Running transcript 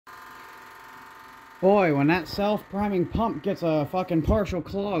Boy, when that self-priming pump gets a fucking partial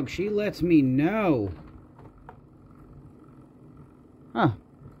clog, she lets me know. Huh.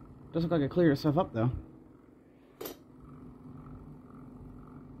 Doesn't look like it cleared itself up, though.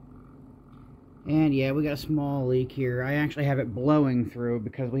 And yeah, we got a small leak here. I actually have it blowing through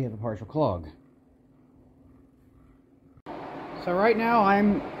because we have a partial clog. So right now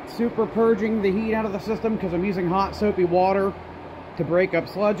I'm super purging the heat out of the system because I'm using hot soapy water to break up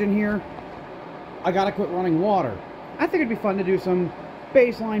sludge in here. I gotta quit running water. I think it'd be fun to do some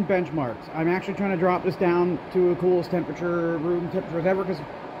baseline benchmarks. I'm actually trying to drop this down to a coolest temperature, room temperature ever, because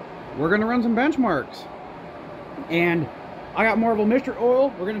we're gonna run some benchmarks. And I got Marvel Mistry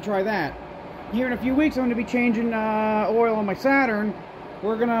Oil. We're gonna try that. Here in a few weeks I'm gonna be changing oil on my Saturn.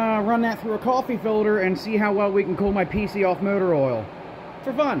 We're gonna run that through a coffee filter and see how well we can cool my PC off motor oil.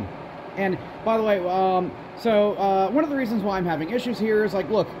 For fun. And by the way, one of the reasons why I'm having issues here is, like,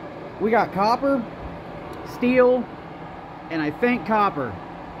 look, we got copper, steel, and I think copper.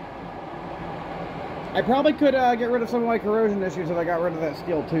 I probably could get rid of some of my corrosion issues if I got rid of that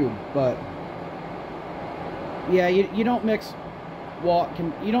steel tube, but yeah, you don't mix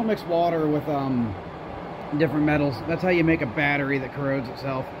water with different metals. That's how you make a battery that corrodes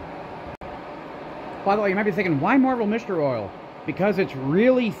itself. By the way, you might be thinking, why Marvel Mistry Oil? Because it's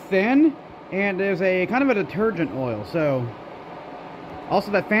really thin and there's a kind of a detergent oil. So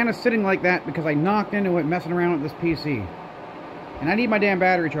also, that fan is sitting like that because I knocked into it messing around with this PC. And I need my damn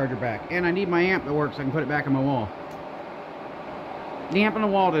battery charger back. And I need my amp to work so I can put it back on my wall. The amp on the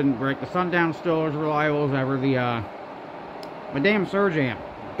wall didn't break. The sundown still as reliable as ever. My damn surge amp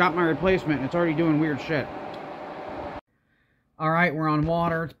got my replacement and it's already doing weird shit. Alright, we're on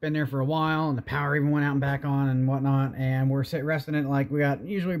water. It's been there for a while, and the power even went out and back on and whatnot, and we're resting it like we got,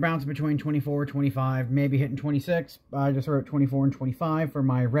 usually bouncing between 24, 25, maybe hitting 26. I just wrote 24 and 25 for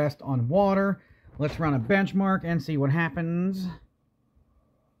my rest on water. Let's run a benchmark and see what happens.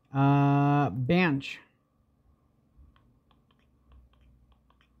 Bench.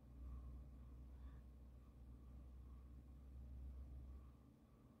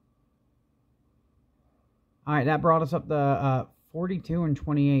 Alright, that brought us up to 42 and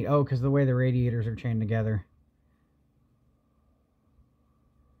 28. Oh, because the way the radiators are chained together.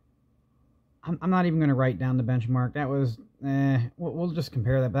 I'm not even going to write down the benchmark. That was, we'll just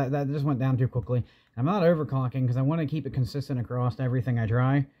compare that. That just went down too quickly. I'm not overclocking because I want to keep it consistent across everything I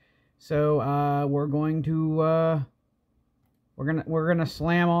try. So we're going to we're gonna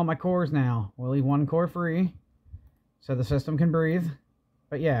slam all my cores now. We'll leave one core free so the system can breathe.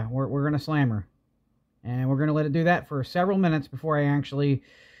 But yeah, we're gonna slam her. And we're going to let it do that for several minutes before I actually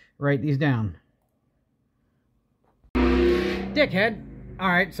write these down. Dickhead.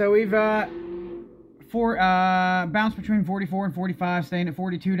 Alright, so we've bounced between 44 and 45, staying at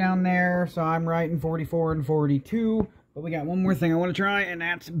 42 down there. So I'm writing 44 and 42. But we got one more thing I want to try, and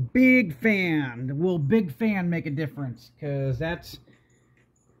that's big fan. Will big fan make a difference? Because that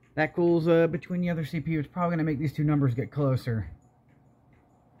cools between the other CPU. It's probably going to make these two numbers get closer.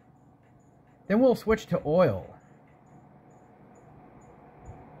 Then we'll switch to oil.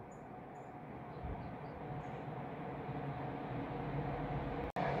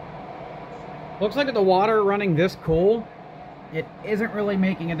 Looks like with the water running this cool, it isn't really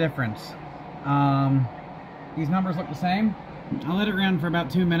making a difference. These numbers look the same. I'll let it run for about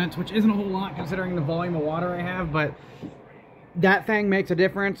 2 minutes, which isn't a whole lot considering the volume of water I have, but that thing makes a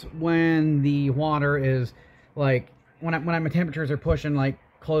difference when the water is like, when my temperatures are pushing like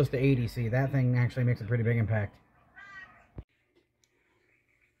close to 80 C. That thing actually makes a pretty big impact.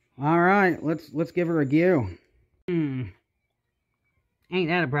 Alright, let's give her a go. Ain't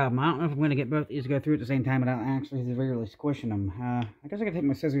that a problem? I don't know if I'm going to get both these to go through at the same time without actually severely squishing them. I guess I could take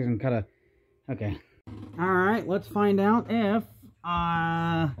my scissors and cut a... Okay. Alright, let's find out if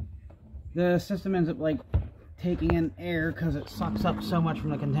the system ends up like taking in air because it sucks up so much from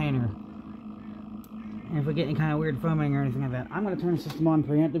the container. And if we get any kind of weird foaming or anything like that, I'm going to turn the system on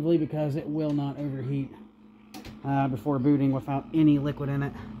preemptively because it will not overheat before booting without any liquid in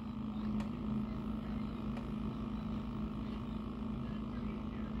it.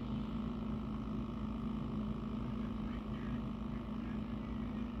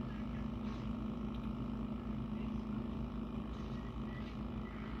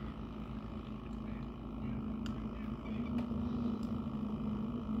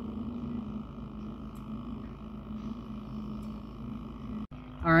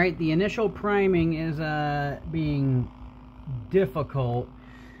 Alright, the initial priming is being difficult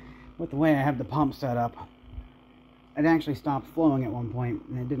with the way I have the pump set up. It actually stopped flowing at one point,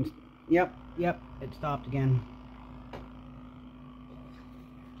 and it didn't... Yep, it stopped again.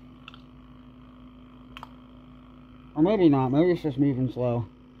 Or maybe not. Maybe it's just moving slow.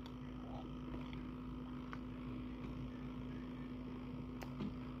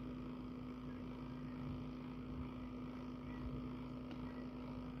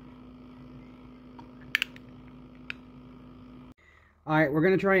 Alright, we're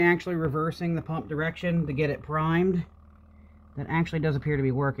going to try actually reversing the pump direction to get it primed. That actually does appear to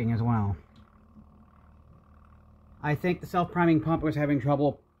be working as well. I think the self-priming pump was having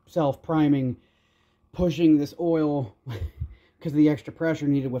trouble self-priming, pushing this oil because of the extra pressure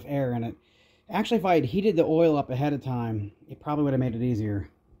needed with air in it. Actually, if I had heated the oil up ahead of time, it probably would have made it easier.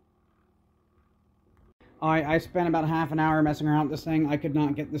 Alright, I spent about half an hour messing around with this thing. I could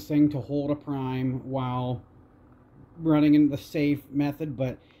not get this thing to hold a prime while running in the safe method,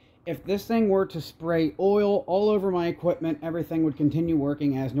 but if this thing were to spray oil all over my equipment, everything would continue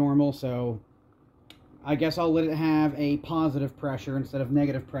working as normal, so I guess I'll let it have a positive pressure instead of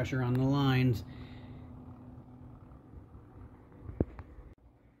negative pressure on the lines.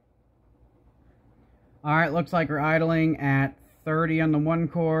 Alright, looks like we're idling at 30 on the one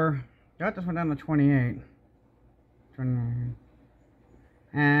core. That just went down to 28.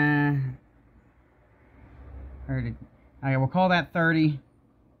 29. 30. Okay, we'll call that 30.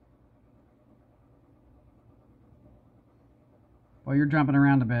 Well, you're jumping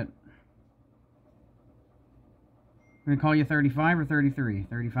around a bit. I'm going to call you 35 or 33?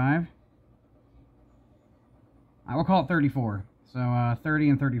 35? I will call it 34. So 30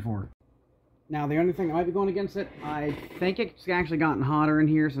 and 34. Now, the only thing that might be going against it, I think it's actually gotten hotter in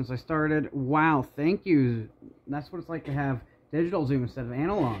here since I started. Wow, thank you. That's what it's like to have digital zoom instead of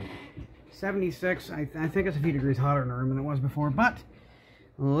analog. 76, I think it's a few degrees hotter in the room than it was before, but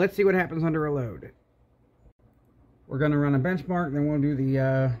let's see what happens under a load. We're going to run a benchmark, then we'll do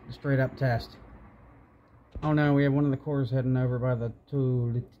the straight up test. Oh no, we have one of the cores heading over by the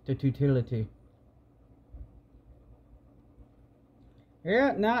utility.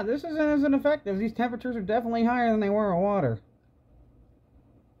 Yeah, no, this isn't effective. These temperatures are definitely higher than they were in water.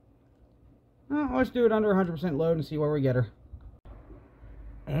 Well, let's do it under 100% load and see where we get her.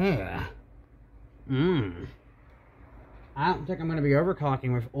 Yeah. I don't think I'm going to be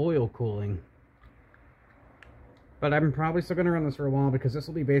overclocking with oil cooling. But I'm probably still going to run this for a while because this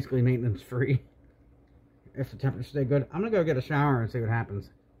will be basically maintenance free. If the temperatures stay good. I'm going to go get a shower and see what happens.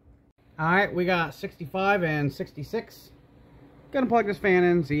 Alright, we got 65 and 66. Gonna plug this fan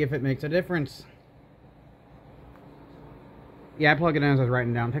in, see if it makes a difference. Yeah, I plugged it in as I was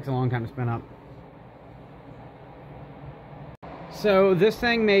writing down. It takes a long time to spin up. So this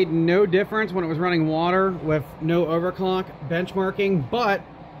thing made no difference when it was running water with no overclock benchmarking, but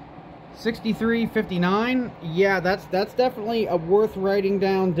 63.59, yeah, that's definitely a worth writing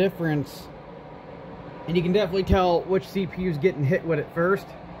down difference. And you can definitely tell which CPU is getting hit with it first.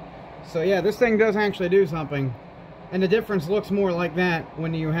 So yeah, this thing does actually do something. And the difference looks more like that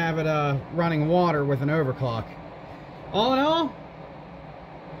when you have it running water with an overclock. All in all,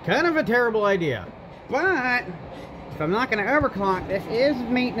 kind of a terrible idea. But if I'm not going to overclock, this is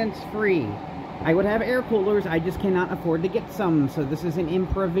maintenance free. I would have air coolers, I just cannot afford to get some, so this is an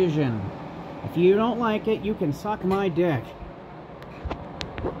improvision. If you don't like it, you can suck my dick.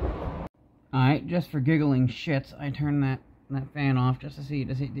 Alright, just for giggling shits, I turn that fan off just to see,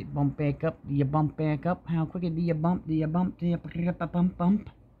 does it bump back up? Do you bump back up? How quick do you bump? Do you bump? Do you bump?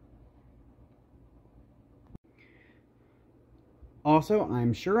 Also,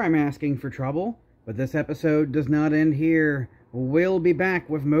 I'm sure I'm asking for trouble, but this episode does not end here. We'll be back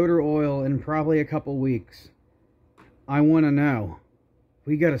with motor oil in probably a couple weeks. I want to know.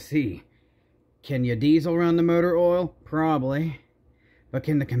 We gotta see. Can you diesel run the motor oil? Probably. But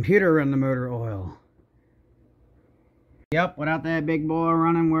can the computer run the motor oil? Yep, without that big boy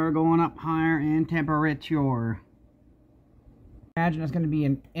running, we're going up higher in temperature. Imagine it's going to be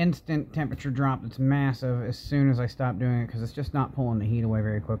an instant temperature drop that's massive as soon as I stop doing it, because it's just not pulling the heat away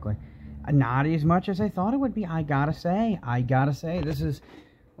very quickly. Not as much as I thought it would be, I gotta say. This is,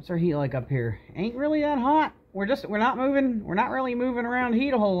 what's our heat like up here? Ain't really that hot. We're not really moving around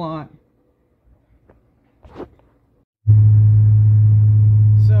heat a whole lot.